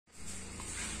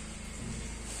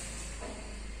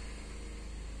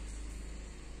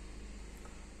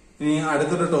ഇനി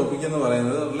അടുത്തൊരു ടോപ്പിക് എന്ന്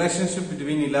പറയുന്നത് റിലേഷൻഷിപ്പ്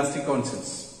ബിറ്റ്വീൻ ഇലാസ്റ്റിക്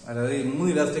കോൺസ്റ്റന്റ്സ്. അതായത് 3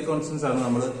 ഇലാസ്റ്റിക് കോൺസ്റ്റന്റ്സ് ആണ്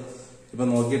നമ്മൾ ഇപ്പൊ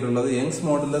നോക്കിയിട്ടുള്ളത്. യങ്സ്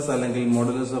മോഡുലസ് അല്ലെങ്കിൽ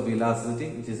modulus of elasticity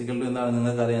physical to എന്താണ്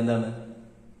നിങ്ങൾക്ക് അറിയാം, എന്താണ്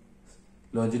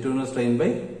longitudinal strain by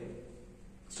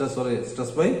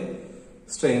stress by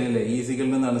strain അല്ലേ. ഈസിക്കൽ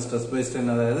എന്താണ് സ്ട്രെസ് ബൈ സ്ട്രെയിൻ,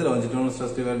 അതായത് longitudinal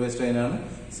stress divide by strain ആണ്.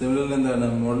 സിമിലർലി എന്താണ്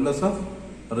മോഡുലസ് ഓഫ്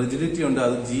റിജിഡിറ്റി ഉണ്ട്,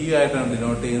 അത് ജി ആയിട്ടാണ്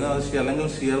ഡിനോട്ട് ചെയ്യുന്നത്. അത് അല്ലെങ്കിൽ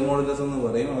ഷിയർ മോഡുലസ് എന്ന്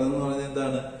പറയും. അതെന്ന് പറയുന്നത്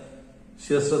എന്താണ്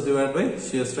shear stress divide by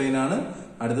shear strain ആണ്.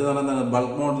 അടുത്തത് പറയുന്നത്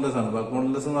ബൾക്ക് മോഡുലസ് ആണ്. ബൾക്ക്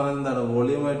മോഡുലസ് എന്ന് പറയുന്നത് എന്താണ്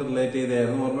വോളിയമായിട്ട് റിലേറ്റ്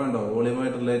ചെയ്തായിരുന്നു, ഓർമ്മയുണ്ടോ?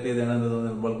 വോളിയമായിട്ട് റിലേറ്റ് ചെയ്താണ്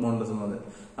ബൾക്ക് മോഡുലസ് എന്ന് പറയുന്നത്.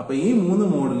 അപ്പൊ ഈ 3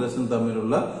 മോഡുലസും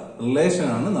തമ്മിലുള്ള റിലേഷൻ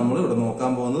ആണ് നമ്മൾ ഇവിടെ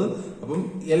നോക്കാൻ പോകുന്നത്. അപ്പം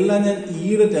എല്ലാം ഞാൻ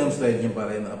ഈയുടെ ടേംസിലായിരിക്കും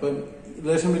പറയുന്നത്. അപ്പം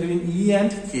relation between E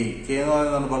and K. K എന്ന്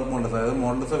പറയുന്നതാണ് ബൾക്ക് മോഡുലസ്, അതായത്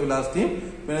മോഡുലസ് ഓഫ് ഇലാസ്റ്റിയും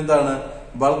പിന്നെ എന്താണ്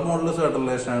ബൾക്ക് മോഡുലസ് ആയിട്ട്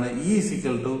റിലേഷൻ ആണ്. E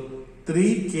equal to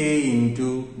 3k into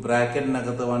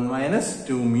ബ്രാക്കറ്റിനകത്ത് 1 -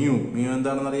 2 mu. Mu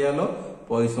എന്താണെന്ന് അറിയാലോ,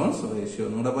 പോയിസോൺസ് റേഷ്യോ.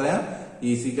 നിങ്ങളുടെ പറയാം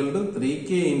equal to 3k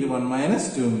into 1 -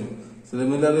 2 mu.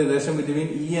 Similarly relation between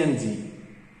E and G,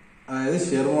 അതായത്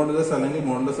ഷിയർ മോഡുലസ് അല്ലെങ്കിൽ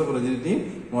മോഡുലസ് ഓഫ് റിജിഡിറ്റിയും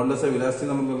മോഡുലസ് ഓഫ്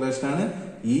ഇലാസ്റ്റിയും തമ്മിലുള്ള റിലേഷൻ ആണ്.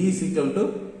 E equal to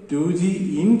 2g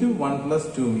into 1 +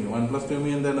 2 mu. 1 + 2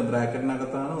 mu എന്താണ്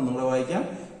ബ്രാക്കറ്റിനകത്താണ്, ഒന്നുകൂടെ വായിക്കാം.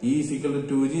 E equal to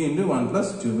 2g into 1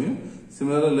 + 2 mu.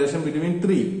 Similar relation between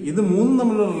 3. ഇത് 3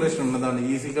 തമ്മിലുള്ള relation ഉള്ളതാണ്.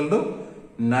 E equal to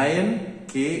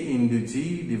 9k into g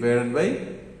divided by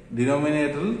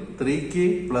ഡിനോമിനേറ്ററിൽ 3k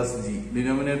പ്ലസ് g.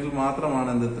 ഡിനോമിനേറ്ററിൽ മാത്രമാണ്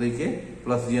എന്ത് 3k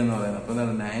പ്ലസ് g എന്ന് പറയുന്നത്. അപ്പൊ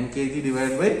എന്താണ് 9kg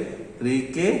divide by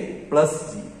 3k plus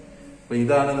g. അപ്പൊ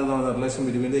ഇതാണ് relation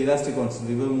between the elastic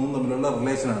constant. ഇവർ 3 തമ്മിലുള്ള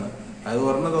റിലേഷൻ ആണ്. അത്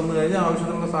ഒരെണ്ണം തന്നു കഴിഞ്ഞാൽ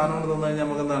ആവശ്യത്തിനുള്ള സാധനങ്ങൾ തന്നു കഴിഞ്ഞാൽ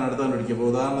നമുക്ക് എന്താണ് അടുത്ത് കണ്ടുപിടിക്കുക. അപ്പൊ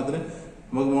ഉദാഹരണത്തിന്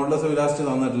നമുക്ക് മോഡുലസ് ഓഫ് ഇലാസ്റ്റിക്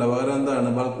തന്നിട്ടില്ല, പകരം എന്താണ്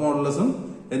ബൾക്ക് മോഡുലസും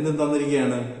എന്തും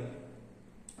തന്നിരിക്കുകയാണ്,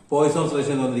 പോയിസോൺസ്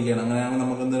റേഷ്യോ തന്നിരിക്കുകയാണ്. അങ്ങനെയാണെങ്കിൽ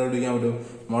നമുക്ക് എന്ത് കണ്ടുപിടിക്കാൻ പറ്റും,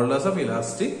 മോഡുലസ് ഓഫ്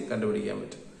ഇലാസ്റ്റിക് കണ്ടുപിടിക്കാൻ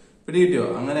പറ്റും. പിടികിട്ടിയോ?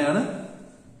 അങ്ങനെയാണ്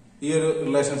ഈ ഒരു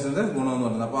റിലേഷൻസിന്റെ ഗുണം എന്ന്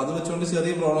പറയുന്നത്. അപ്പൊ അത് വെച്ചുകൊണ്ട്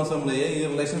ചെറിയ പ്രോബ്ലംസ് നമ്മൾ ചെയ്യുക. ഈ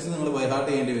റിലേഷൻസ് നിങ്ങൾ ബൈ ഹാർട്ട്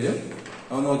ചെയ്യേണ്ടി വരും.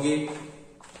 അപ്പൊ നോക്കി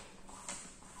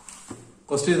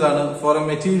ക്വസ്റ്റ്യൻ ഇതാണ്. Four A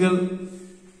material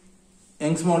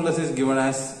Young's modulus is given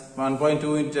as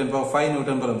 1.2 × 10⁵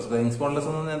 newton per metre. Young's modulus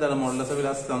എന്ന് പറഞ്ഞാൽ എന്താണ് മോഡുലസ് ഓഫ്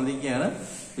ഇലാസ്റ്റിക് തന്നിരിക്കുകയാണ്.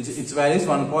 Its value is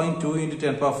 1.2 ×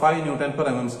 10⁵ Newton per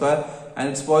mm square and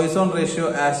its Poisson ratio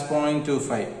as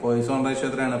 0.25. Poisson ratio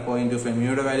എത്രയാണ് 0.25.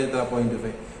 മ്യൂയുടെ value എത്ര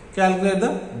 0.25. Calculate the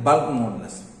bulk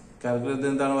modulus. Calculate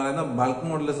എന്താണ് പറയുന്നത്, bulk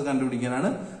modulus കണ്ടുപിടിക്കാനാണ്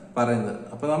പറയുന്നത്.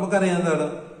 അപ്പൊ നമുക്കറിയാം എന്താണ്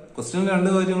ക്വസ്റ്റ്യൻ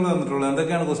 2 കാര്യങ്ങൾ തന്നിട്ടുള്ളത്.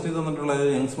 എന്തൊക്കെയാണ് ക്വസ്റ്റ്യൻ തന്നിട്ടുള്ളത്?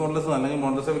 യങ്സ് മോഡുലസ് അല്ലെങ്കിൽ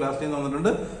മോഡുലസ് ഓഫ് ഇലാസ്റ്റിക്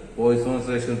തന്നിട്ടുണ്ട്, പോയിസോൺസ്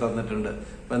റേഷ്യോ തന്നിട്ടുണ്ട്.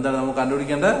 അപ്പൊ എന്താണ് നമുക്ക്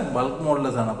കണ്ടുപിടിക്കേണ്ട ബൾക്ക്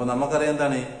മോഡുലസ് ആണ്. അപ്പൊ നമുക്കറിയാം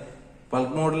എന്താണ്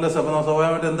ബൾക്ക് മോഡുലസ്. അപ്പൊ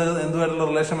സ്വാഭാവികമായിട്ട് എന്തുമായിട്ടുള്ള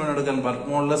റിലേഷൻ വേണം എടുക്കാൻ, ബൾക്ക്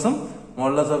മോഡുലസും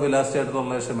മോഡുലസ് ഓഫ് ഇലാസ്റ്റിക് ആയിട്ടുള്ള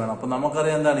റിലേഷൻ വേണം. അപ്പൊ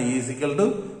നമുക്കറിയാം എന്താണ് equal to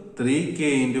 3k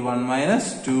into 1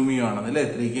 - 2 mu ആണ് അല്ലേ.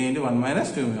 3k ഇൻറ്റു 1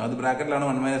 - 2 മ്യൂ, അത് ബ്രാക്കറ്റിലാണ്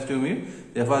 1 - 2 മ്യൂ.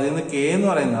 അപ്പൊ അതിൽ നിന്ന് k എന്ന്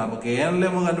പറയുന്നത്, അപ്പൊ k ആണല്ലേ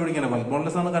നമുക്ക് കണ്ടുപിടിക്കേണ്ടത്, ബൾക്ക്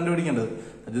മോഡുലസ് ആണ് കണ്ടുപിടിക്കേണ്ടത്.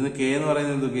 അതിൽ നിന്ന് k എന്ന്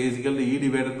പറയുന്നത് k equal to e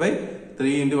divided by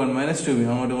 3 into 1 - 2 mu.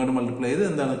 അങ്ങോട്ടും ഇങ്ങോട്ട് മൾട്ടിപ്ലൈ ചെയ്ത്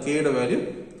എന്താണ് kയുടെ വാല്യൂ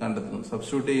കണ്ടെത്തുന്നു.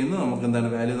 സബ്സ്റ്റിറ്റ്യൂട്ട് ചെയ്യുന്നു. നമുക്ക് എന്താണ്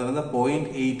വാല്യൂ എന്ന് പറയുന്നത്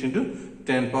 0.8 ×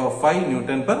 10⁵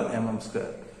 Newton per mm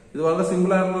square. ഇത് വളരെ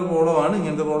സിമ്പിൾ ആയിട്ടുള്ള പ്രോബ്ലം ആണ്.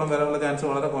 ഇങ്ങനത്തെ പ്രോബ്ലം വരാനുള്ള ചാൻസ്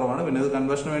വളരെ കുറവാണ്. പിന്നെ ഇത്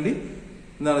കൺവേർഷന് വേണ്ടി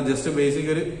എന്താണ് ജസ്റ്റ് ബേസിക്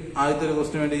ഒരു ആദ്യത്തെ ഒരു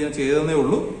ക്വസ്റ്റിന് വേണ്ടി ഞാൻ ചെയ്തതേ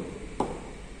ഉള്ളൂ.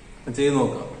 ചെയ്ത്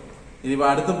നോക്കാം. ഇനിയിപ്പോ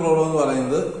അടുത്ത പ്രോബ്ലം എന്ന്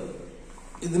പറയുന്നത്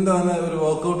ഇതിന്റെ തന്നെ ഒരു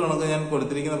വർക്ക്ഔട്ട് കണക്ക് ഞാൻ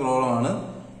കൊടുത്തിരിക്കുന്ന പ്രോബ്ലം ആണ്.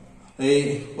 ഈ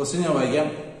ക്വസ്റ്റ്യൻ ഞാൻ വായിക്കാം.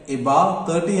 ഈ ബാർ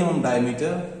 30 mm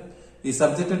ഡയമീറ്റർ ഈ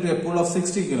subjected to A pool of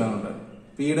 60 kN.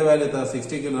 പിയുടെ വാല്യൂ എത്ര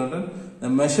 60 kN. The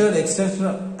measured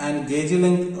extension and gauge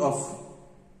length of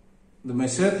the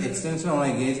measured extension on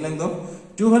a gauge length of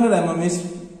 200 mm is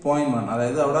 0.1.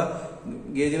 അതായത് അവിടെ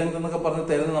ഗേജ് ലെങ്ത് എന്നൊക്കെ പറഞ്ഞ്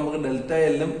തരുന്നത് നമുക്ക് ഡെൽറ്റ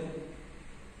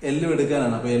എല്ലും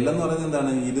എടുക്കാനാണ്. അപ്പൊ എൽ എന്ന് പറയുന്നത്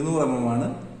എന്താണ് 200 mm ആണ്.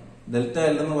 ഡെൽറ്റ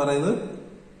എൽ എന്ന് പറയുന്നത്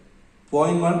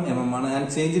 0.1 mm ആണ്. And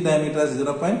change diameter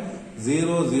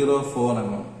 0.004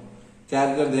 mm.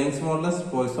 Calculate the Young's modulus,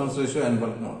 Poisson's ratio and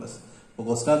bulk modulus. അപ്പൊ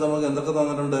ക്വസ്റ്റിനകത്ത് നമുക്ക് എന്തൊക്കെ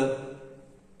തന്നിട്ടുണ്ട്,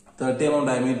 30 mm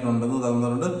ഡയമീറ്റർ ഉണ്ടെന്ന്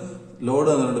തന്നിട്ടുണ്ട്, ലോഡ്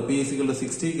തന്നിട്ടുണ്ട്, പി ഈക്വൽ ടു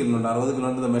 60 kN ഉണ്ട്, 60 kN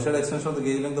ഉണ്ട്, measured extension of the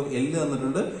gauge length of L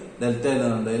തന്നിട്ടുണ്ട്, ഡെൽറ്റ എൽ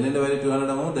തന്നിട്ടുണ്ട്. എല്ലിന്റെ വാല്യൂ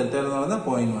 200 mm, ഡെൽറ്റ എൽ എന്ന് പറയുന്നത്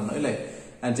 0.1 അല്ലേ.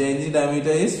 And change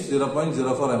diameter is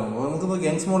 0.04 mm. അപ്പൊ നമുക്ക്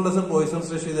യങ്സ് മോഡുലസ്, പോയിസോൺസ്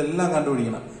റേഷ്യോ ഇതെല്ലാം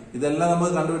കണ്ടുപിടിക്കണം. ഇതെല്ലാം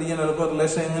നമുക്ക് കണ്ടുപിടിക്കാൻ എളുപ്പം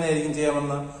റിലേഷൻ എങ്ങനെയായിരിക്കും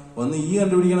ചെയ്യാമെന്ന് ഒന്ന് ഈ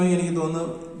കണ്ടുപിടിക്കണമെങ്കിൽ എനിക്ക് തോന്നുന്നു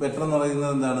ബെറ്റർ എന്ന്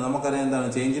പറയുന്നത് എന്താണ്, നമുക്കറിയാം എന്താണ്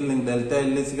change in link delta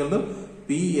L equal to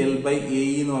PL/AE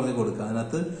എന്ന് പറഞ്ഞ് കൊടുക്കുക.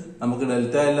 അതിനകത്ത് നമുക്ക്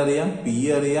ഡെൽറ്റ എൽ അറിയാം, പി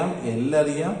അറിയാം, എൽ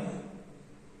അറിയാം,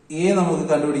 എ നമുക്ക്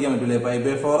കണ്ടുപിടിക്കാൻ പറ്റില്ലേ.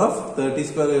 π/4 ഓഫ്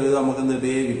 30² എഴുതുക, നമുക്ക് എന്ത്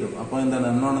എ കിട്ടും. അപ്പൊ എന്താണ്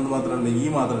എണ്ണോൺ എന്ന് മാത്രമല്ല ഇ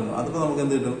മാത്രമല്ല, അതിപ്പോ നമുക്ക്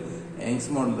എന്ത് കിട്ടും, യങ്സ്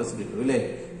മോഡുലസ് കിട്ടും അല്ലേ.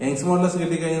 യങ്സ് മോഡുലസ്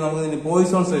കിട്ടിക്കഴിഞ്ഞാൽ നമുക്ക്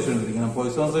പോയിസോൺസ് റേഷ്യോ കണ്ടുപിടിക്കണം.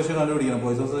 പോയിസോൺസ് റേഷ്യോ കണ്ടുപിടിക്കണം.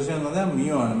 പോയിസോൺസ് റേഷ്യോ എന്ന് പറഞ്ഞാൽ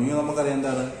മ്യൂ ആണ്. മ്യൂ നമുക്കറിയാം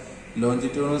എന്താണ്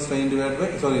longitudinal strain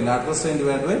lateral strain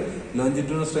divide by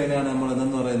longitudinal strain ആണ് നമ്മൾ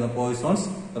എന്തെന്ന് പറയുന്നത് പോയ്സോൺസ്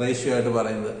റേഷ്യോ ആയിട്ട്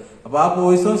പറയുന്നത്. അപ്പൊ ആ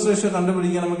പോയ്സോൺസ് റേഷ്യോ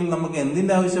കണ്ടുപിടിക്കണമെങ്കിൽ നമുക്ക്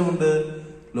എന്തിന്റെ ആവശ്യമുണ്ട്?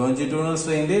 ലോഞ്ചിറ്റ്യൂണൽ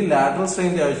സ്ട്രെയിന്റെ ലാറ്ററൽ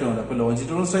സ്ട്രെയിന്റെ ആവശ്യമുണ്ട്. അപ്പൊ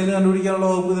ലോഞ്ചിറ്റ്യൂണൽ സ്ട്രെയിൻ കണ്ടുപിടിക്കാനുള്ള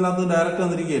വകുപ്പ് ഇതിനകത്ത് ഡയറക്റ്റ്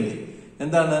വന്നിരിക്കുകയല്ലേ.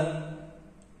 എന്താണ്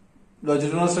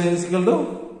longitudinal strain is equal to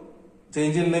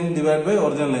change in length divide by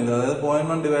original length. അതായത്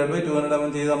 0.1 ഡിവൈഡ് ബൈ 200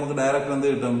 mm ചെയ്ത് നമുക്ക് ഡയറക്റ്റ് എന്ത്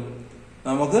കിട്ടും?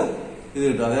 നമുക്ക് ഇത്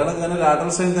കിട്ടും. അതേപോലെ തന്നെ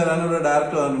ലാറ്ററൽ സ്ട്രെയിൻ തരാനും ഇവിടെ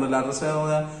ഡയറക്റ്റ് വന്നിട്ടുണ്ട്. ലാറ്ററൽ സ്ട്രെയിൻ എന്ന്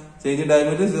പറഞ്ഞാൽ ചേഞ്ച് ഇൻ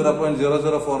ഡയമീറ്റർ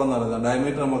 0.004 എന്ന് പറയുന്നത്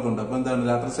ഡയമീറ്റർ നമുക്കുണ്ട്. അപ്പൊ എന്താണ്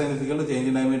lateral strain is equal to change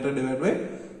in diameter divide by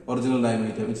original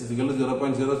diameter which is equal to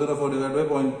 0.004 divide by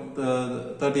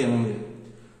 0.30 mm വരും.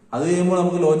 അത് ചെയ്യുമ്പോൾ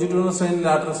നമുക്ക് ലോഞ്ചിറ്റ്യൂണൽ സ്ട്രെയിൻ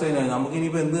ലാറ്ററൽ സ്ട്രെയിൻ ആയി. നമുക്ക്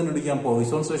ഇനിയിപ്പോ എന്ത് കണ്ടുപിടിക്കാം?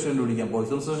 പോയ്സോൺസ് റേഷ്യോ കണ്ടുപിടിക്കാം.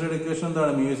 പോയ്സോൺസ് റേഷ്യോയുടെ ഇക്വേഷൻ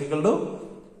എന്താണ്? mu is equal to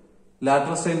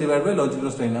lateral strain divide by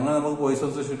longitudinal strain. അങ്ങനെ നമുക്ക്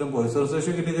പോയ്സോൺസ് റേഷ്യോ കിട്ടും. പോയ്സോൺസ്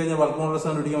റേഷ്യോ കിട്ടിക്കഴിഞ്ഞാൽ ബൾക്ക് മോഡുലസ്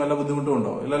കണ്ടുപിടിക്കാൻ വല്ല ബുദ്ധിമുട്ടും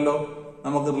ഉണ്ടോ? ഇല്ലല്ലോ.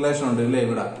 നമുക്ക് റിലേഷൻ ഉണ്ട് ഇല്ലേ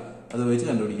ഇവിടെ, അത് വെച്ച്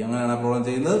കണ്ടുപിടിക്കാം. അങ്ങനെയാണ് ആ പ്രോബ്ലം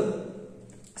ചെയ്യുന്നത്.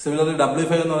 സിമിലർലി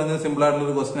W5 എന്ന് പറയുന്നത് സിമ്പിൾ ആയിട്ടുള്ള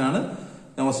ഒരു ക്വസ്റ്റൻ ആണ്.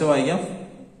 ഞാൻ ക്വസ്റ്റൻ വായിക്കാം.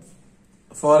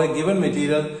 Four A given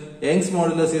material Young's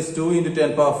modulus is 2 ×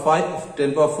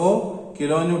 10⁴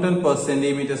 kilonewton per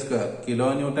centimeter square.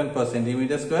 Kilonewton per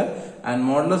centimeter square and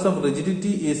modulus of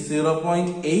rigidity is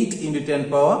 0.8 ×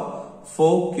 10⁴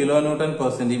 kilonewton per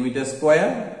centimeter square.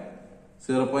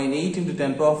 0.8 ×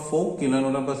 10⁴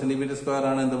 kilonewton per centimeter square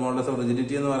ആണ് the modulus of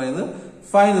rigidity എന്ന് പറയുന്നത്.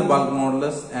 Find the bulk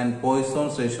modulus and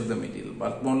Poisson's ratio of the material.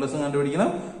 bulk modulus കണ്ടുപിടിക്കണം,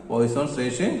 Poisson's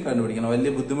ratio കണ്ടുപിടിക്കണം. വലിയ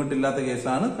ബുദ്ധിമുട്ടില്ലാത്ത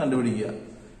കേസാണ്, കണ്ടുപിടിക്കുക.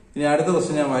 ഇനി അടുത്ത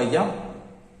ക്വസ്റ്റ്യൻ ഞാൻ വായിക്കാം.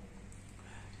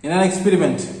 In an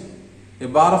experiment, a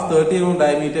bar of 30 mm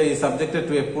diameter is subjected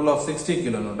to a pull of 60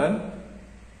 kilonewton.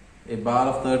 A bar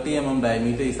of 30 mm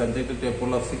diameter is subjected to a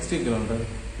pull of 60 kilonewton.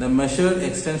 The measured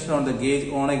extension on the gauge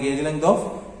on a gauge length of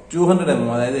 200 mm,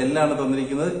 അതായത് എല്ലാണ്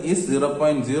തന്നിരിക്കുന്നത്, is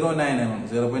 0.09 mm.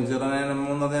 0.09 mm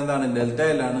എന്നത് എന്താണ്? Delta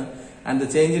L ആണ്. And the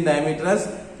change in diameter is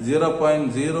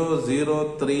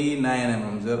 0.0039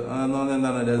 mm. എന്ന് പറഞ്ഞാൽ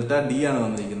എന്താണ്? Delta D ആണ്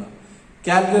തന്നിരിക്കുന്നത്.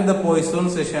 Calculate the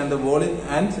Poisson's ratio and the volume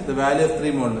and the value of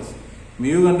 3 modulus.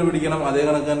 mu കണ്ടുപിടിക്കണം. അതേ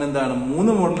കണക്ക് തന്നെ എന്താണ്?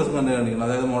 3 മോഡുലസ് കണ്ടുപിടിക്കണം.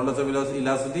 അതായത് modulus of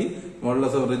elasticity,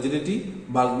 modulus of rigidity,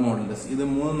 bulk modulus. ഇത്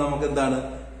മൂന്നും നമുക്ക് എന്താണ്?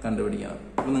 കണ്ടുപിടിക്കണം.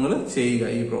 അപ്പൊ നിങ്ങൾ ചെയ്യുക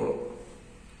ഈ പ്രോബ്ലം.